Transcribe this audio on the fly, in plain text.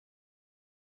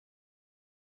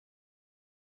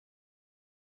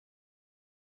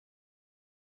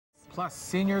Plus,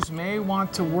 seniors may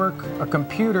want to work a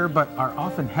computer but are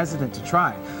often hesitant to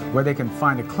try, where they can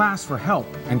find a class for help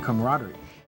and camaraderie.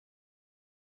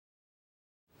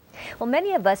 Well,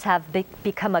 many of us have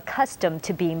become accustomed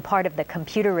to being part of the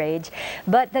computer age,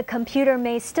 but the computer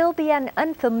may still be an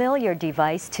unfamiliar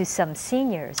device to some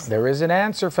seniors. There is an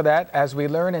answer for that, as we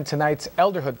learn in tonight's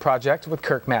Elderhood Project with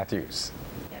Kirk Mathews.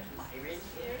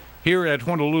 Here at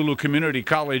Honolulu Community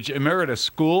College Emeritus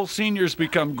School, seniors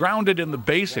become grounded in the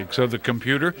basics of the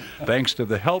computer thanks to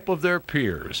the help of their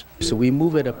peers. So we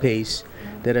move at a pace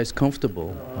that is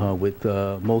comfortable with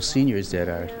most seniors that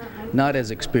are not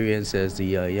as experienced as the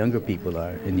younger people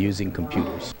are in using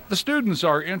computers. The students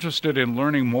are interested in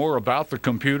learning more about the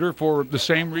computer for the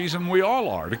same reason we all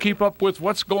are, to keep up with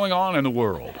what's going on in the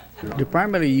world. They're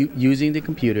primarily using the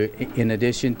computer in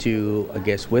addition to, I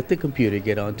guess, with the computer,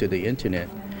 get onto the internet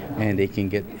and they can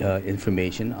get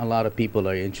information. A lot of people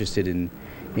are interested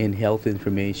in health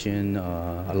information,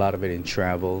 a lot of it in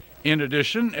travel. In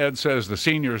addition, Ed says the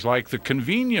seniors like the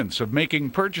convenience of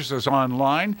making purchases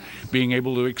online, being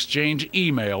able to exchange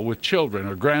email with children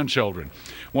or grandchildren.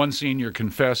 One senior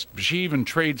confessed she even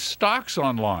trades stocks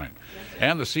online.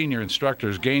 And the senior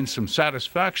instructors gained some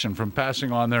satisfaction from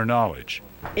passing on their knowledge.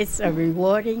 It's a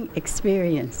rewarding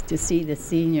experience to see the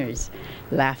seniors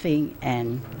laughing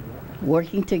and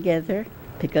working together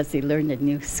because they learned a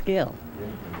new skill.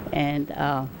 And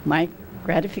my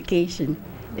gratification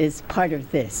is part of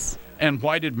this. And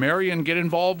why did Marion get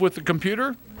involved with the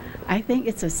computer? I think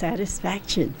it's a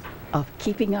satisfaction of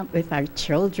keeping up with our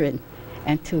children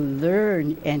and to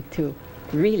learn and to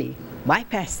really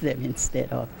bypass them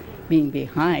instead of being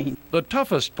behind. The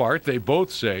toughest part, they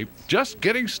both say, just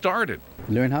getting started.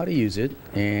 Learn how to use it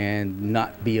and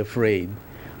not be afraid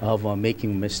of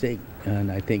making a mistake.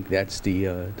 And I think that's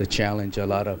the challenge. A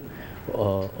lot of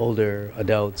older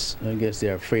adults, I guess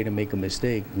they're afraid to make a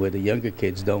mistake, where the younger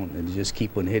kids don't, and they just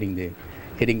keep on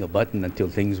hitting a button until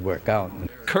things work out.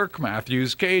 Kirk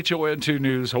Mathews, KHON 2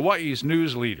 News, Hawaii's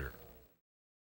news leader.